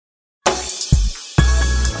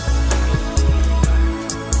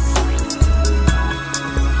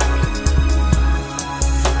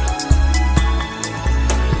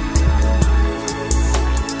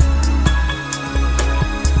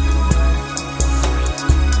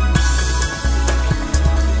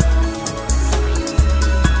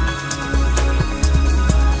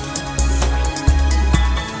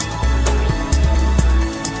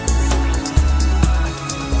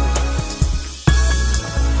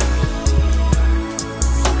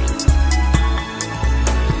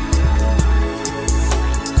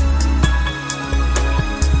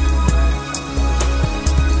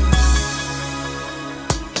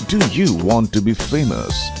you want to be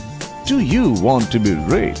famous? Do you want to be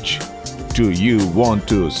rich? Do you want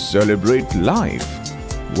to celebrate life?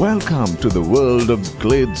 Welcome to the world of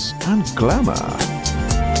glitz and glamour.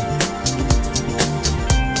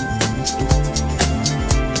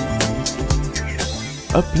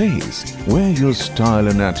 A place where your style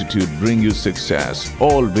and attitude bring you success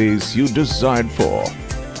always you desired for.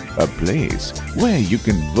 A place where you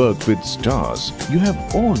can work with stars you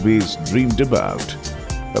have always dreamed about.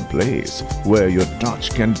 A place where your touch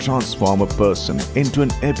can transform a person into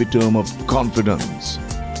an epitome of confidence.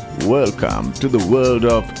 Welcome to the world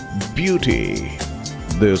of beauty.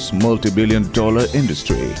 This multi-billion-dollar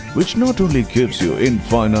industry, which not only gives you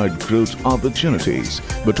infinite growth opportunities,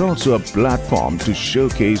 but also a platform to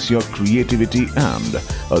showcase your creativity and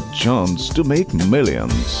a chance to make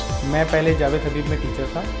millions. मैं पहले जावेद हबीब में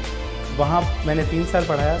teacher था। वहाँ मैंने 3 साल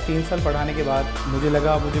पढ़ाया। 3 साल पढ़ाने के बाद मुझे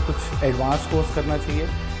लगा मुझे कुछ एडवांस कोर्स करना चाहिए।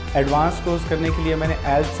 एडवांस कोर्स करने के लिए मैंने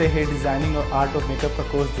एल्प्स से हेयर डिज़ाइनिंग और आर्ट ऑफ मेकअप का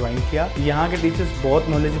कोर्स ज्वाइन किया। यहाँ के टीचर्स बहुत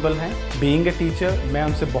नॉलेजेबल हैं। बीइंग ए टीचर मैं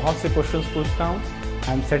उनसे बहुत से क्वेश्चंस पूछता हूँ।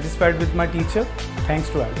 I am satisfied with my teacher,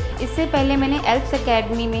 thanks to Alps. इससे पहले मैंने एल्प्स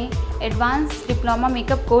एकेडमी में एडवांस डिप्लोमा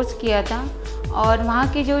मेकअप कोर्स किया था और वहाँ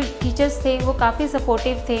के जो टीचर्स थे वो काफ़ी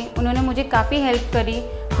सपोर्टिव थे। उन्होंने मुझे काफ़ी हेल्प करी।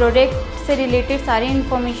 प्रोडक्ट से रिलेटेड सारी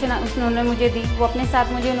इन्फॉर्मेशन उन्होंने मुझे दी। वो अपने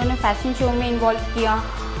साथ मुझे उन्होंने फैशन शो में इन्वॉल्व किया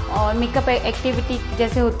और मेकअप एक्टिविटी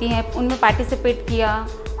जैसे होती हैं उनमें पार्टिसिपेट किया।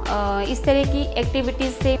 इस तरह की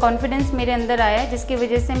एक्टिविटीज़ से कॉन्फिडेंस मेरे अंदर आया, जिसकी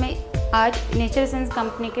वजह से मैं आज नेचर सेंस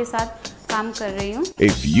कंपनी के साथ काम कर रही हूँ।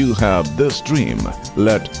 If you have this dream,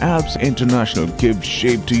 let Alps International give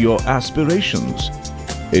shape to your aspirations.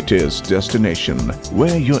 It is destination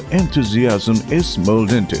where your enthusiasm is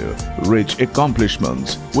molded into rich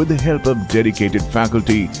accomplishments with the help of dedicated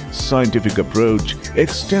faculty, scientific approach,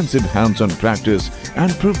 extensive hands-on practice,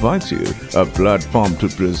 and provides you a platform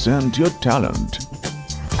to present your talent.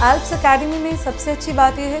 Alps Academy में सबसे अच्छी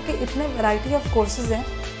बात यह है कि इतने variety of courses हैं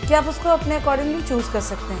कि आप उसको अपने अकॉर्डिंगली चूज़ कर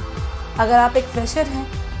सकते हैं। अगर आप एक फ्रेशर हैं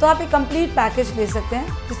तो आप एक कंप्लीट पैकेज ले सकते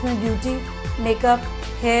हैं जिसमें ब्यूटी, मेकअप,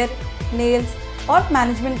 हेयर, नेल्स और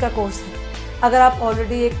मैनेजमेंट का कोर्स है। अगर आप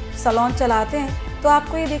ऑलरेडी एक सैलून चलाते हैं तो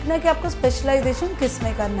आपको ये देखना है कि आपको स्पेशलाइजेशन किस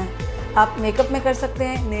में करना है। आप मेकअप में कर सकते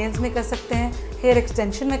हैं, नेल्स में कर सकते हैं, हेयर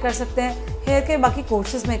एक्सटेंशन में कर सकते हैं, हेयर के बाकी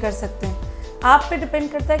कोर्सेज में कर सकते हैं। आप पे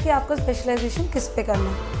डिपेंड करता है कि आपको स्पेशलाइजेशन किस पे करना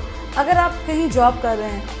है। अगर आप कहीं जॉब कर रहे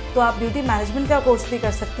हैं तो आप ब्यूटी मैनेजमेंट का कोर्स भी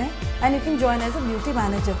कर सकते हैं and you can join as a beauty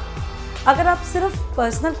manager. अगर आप सिर्फ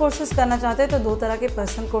पर्सनल कोर्सेज करना चाहते हैं तो 2 तरह के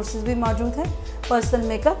पर्सनल कोर्सेज भी मौजूद हैं, पर्सनल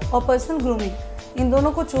मेकअप और पर्सनल ग्रूमिंग। इन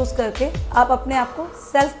दोनों को चूज करके आप अपने आप को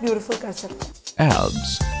सेल्फ ब्यूटीफुल कर सकते हैं।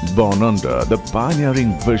 Alps, born under the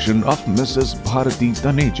pioneering vision of Mrs. Bharati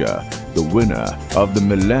Taneja, the winner of the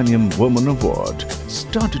Millennium Woman Award,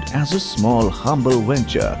 started as a small, humble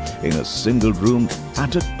venture in a single room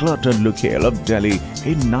at a cluttered locale of Delhi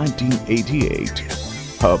in 1988.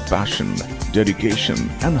 Her passion, dedication,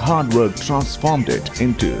 and hard work transformed it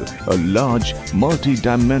into a large,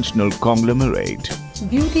 multi-dimensional conglomerate.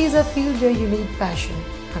 Beauty is a field where you need passion.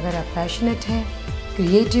 अगर आप passionate हैं,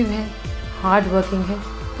 creative हैं, hard working है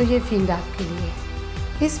तो ये field आपके लिए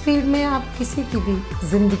है। इस फील्ड में आप किसी की भी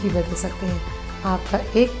ज़िंदगी बदल सकते हैं। आपका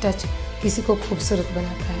एक टच किसी को खूबसूरत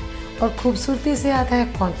बनाता है और खूबसूरती से आता है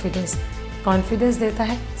कॉन्फिडेंस। कॉन्फिडेंस देता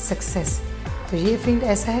है सक्सेस। तो ये फील्ड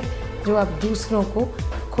ऐसा है जो आप दूसरों को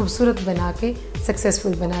खूबसूरत बना के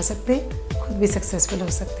सक्सेसफुल बना सकते हैं, खुद भी सक्सेसफुल हो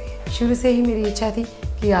सकते हैं। शुरू से ही मेरी इच्छा थी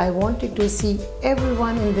कि I wanted to see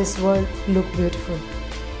everyone in this world look beautiful.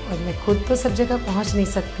 और मैं खुद तो सब जगह पहुँच नहीं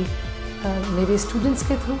सकती, मेरे स्टूडेंट्स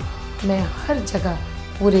के थ्रू मैं हर जगह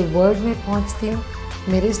पूरे वर्ल्ड में पहुंचती हूँ।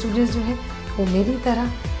 मेरे स्टूडेंट्स जो हैं वो मेरी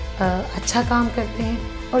तरह अच्छा काम करते हैं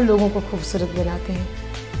और लोगों को खूबसूरत बनाते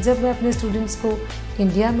हैं। जब मैं अपने स्टूडेंट्स को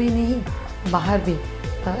इंडिया में नहीं बाहर भी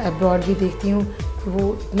अब्रॉड भी देखती हूँ कि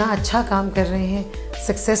वो इतना अच्छा काम कर रहे हैं,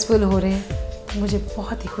 सक्सेसफुल हो रहे हैं, मुझे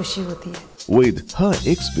बहुत ही खुशी होती है। With her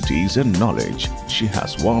expertise and knowledge, she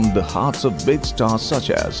has won the hearts of big stars such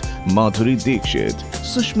as Madhuri Dixit,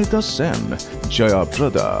 Sushmita Sen, Jaya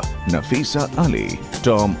Prada, Nafisa Ali,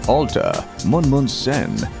 Tom Alter, Munmun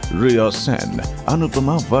Sen, Riya Sen,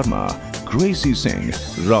 Anupama Verma, Gracie Singh,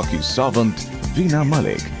 Rocky Savant, Veena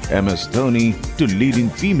Malik, MS Dhoni, to leading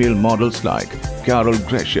female models like Carol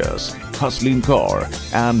Gracious, Hasleen Kaur,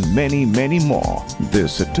 and many, many more.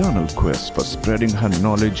 This eternal quest for spreading her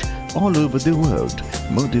knowledge all over the world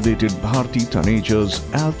motivated Bharati Taneja's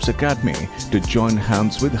Alps Academy to join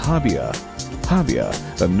hands with Havia. Havia,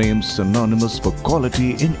 a name synonymous for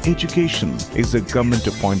quality in education, is a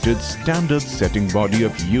government-appointed standard-setting body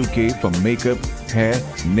of UK for makeup, hair,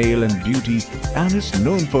 nail and beauty, and is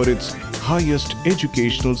known for its highest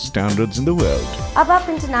educational standards in the world. अब आप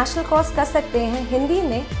international course कर सकते हैं हिंदी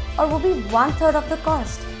में, और वो भी 1/3 of the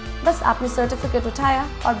cost. बस आपने सर्टिफिकेट उठाया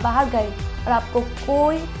और बाहर गए, और आपको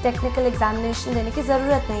कोई टेक्निकल एग्जामिनेशन देने की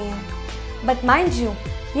ज़रूरत नहीं है। बट माइंड यू,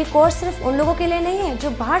 ये कोर्स सिर्फ उन लोगों के लिए नहीं है जो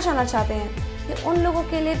बाहर जाना चाहते हैं, ये उन लोगों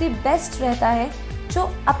के लिए भी बेस्ट रहता है जो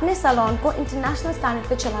अपने सैलून को इंटरनेशनल स्टैंडर्ड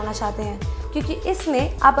पे चलाना चाहते हैं, क्योंकि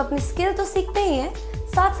इसमें आप अपनी स्किल तो सीखते ही हैं,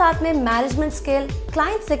 साथ साथ में मैनेजमेंट स्किल,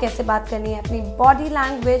 क्लाइंट से कैसे बात करनी है, अपनी बॉडी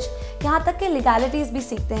लैंग्वेज, यहाँ तक कि लीगैलिटीज भी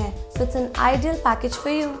सीखते हैं। So it's an ideal package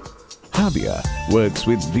for you. Habia works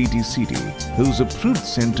with VTCT, whose approved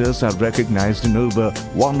centers are recognized in over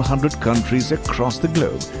 100 countries across the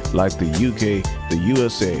globe, like the UK, the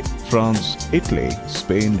USA, France, Italy,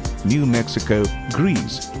 Spain, New Mexico,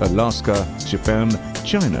 Greece, Alaska, Japan,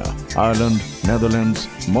 China, Ireland, Netherlands,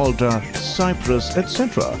 Malta, Cyprus,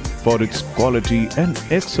 etc. for its quality and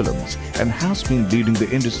excellence, and has been leading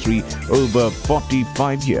the industry over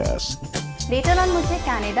 45 years. Later on मुझे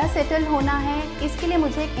Canada settle होना है, इसके लिए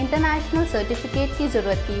मुझे एक international certificate की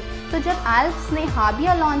ज़रूरत थी। तो जब एल्प्स ने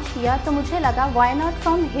हाबिया लॉन्च किया तो मुझे लगा व्हाई नॉट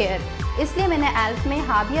फ्रॉम हेयर, इसलिए मैंने एल्प्स में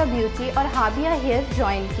हाबिया ब्यूटी और हाबिया हेयर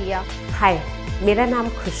ज्वाइन किया। हाय, मेरा नाम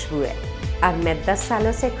खुशबू है और मैं 10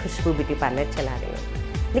 सालों से खुशबू ब्यूटी पार्लर चला रही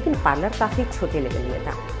हूँ। लेकिन पार्लर काफ़ी छोटे लेवल में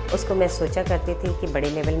था, उसको मैं सोचा करती थी कि बड़े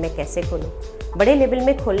लेवल में कैसे खोलूँ। बड़े लेवल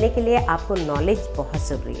में खोलने के लिए आपको नॉलेज बहुत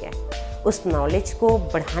ज़रूरी है। उस नॉलेज को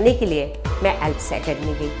बढ़ाने के लिए मैं एल्प्स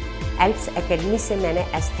एकेडमी गई। एल्प्स एकेडमी से मैंने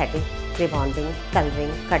एस्थेटिक, रिबॉन्डिंग,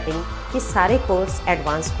 कलरिंग, कटिंग, ये सारे कोर्स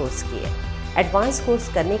एडवांस कोर्स किए। एडवांस कोर्स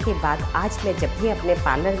करने के बाद आज मैं जब भी अपने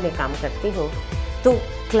पार्लर में काम करती हूँ तो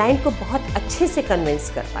क्लाइंट को बहुत अच्छे से कन्विंस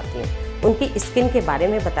कर पाती हूँ, उनकी स्किन के बारे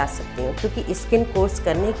में बता सकती हूँ, क्योंकि स्किन कोर्स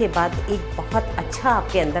करने के बाद एक बहुत अच्छा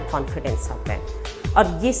आपके अंदर कॉन्फिडेंस आता है,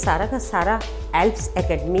 और ये सारा का सारा एल्प्स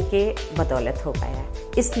एकेडमी के बदौलत हो पाया है।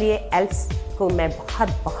 इसलिए एल्प्स को मैं बहुत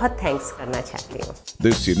बहुत थैंक्स करना चाहती हूँ।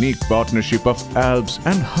 This unique partnership of Alps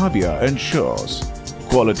and Habia ensures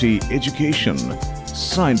quality education,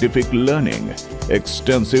 scientific learning,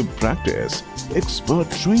 extensive practice,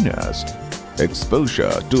 expert trainers,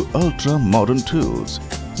 exposure to ultra-modern tools,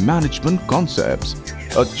 management concepts,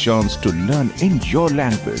 a chance to learn in your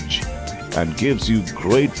language, and gives you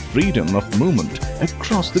great freedom of movement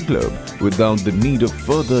across the globe without the need of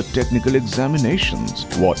further technical examinations.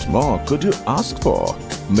 What more could you ask for?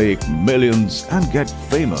 Make millions and get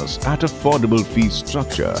famous at affordable fee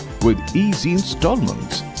structure with easy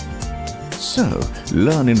installments. So,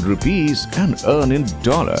 learn in rupees and earn in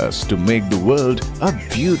dollars to make the world a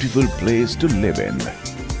beautiful place to live in.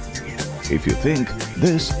 If you think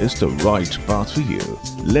this is the right path for you,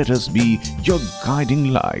 let us be your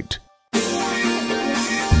guiding light.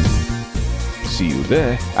 See you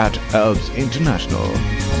there at Alps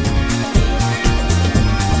International.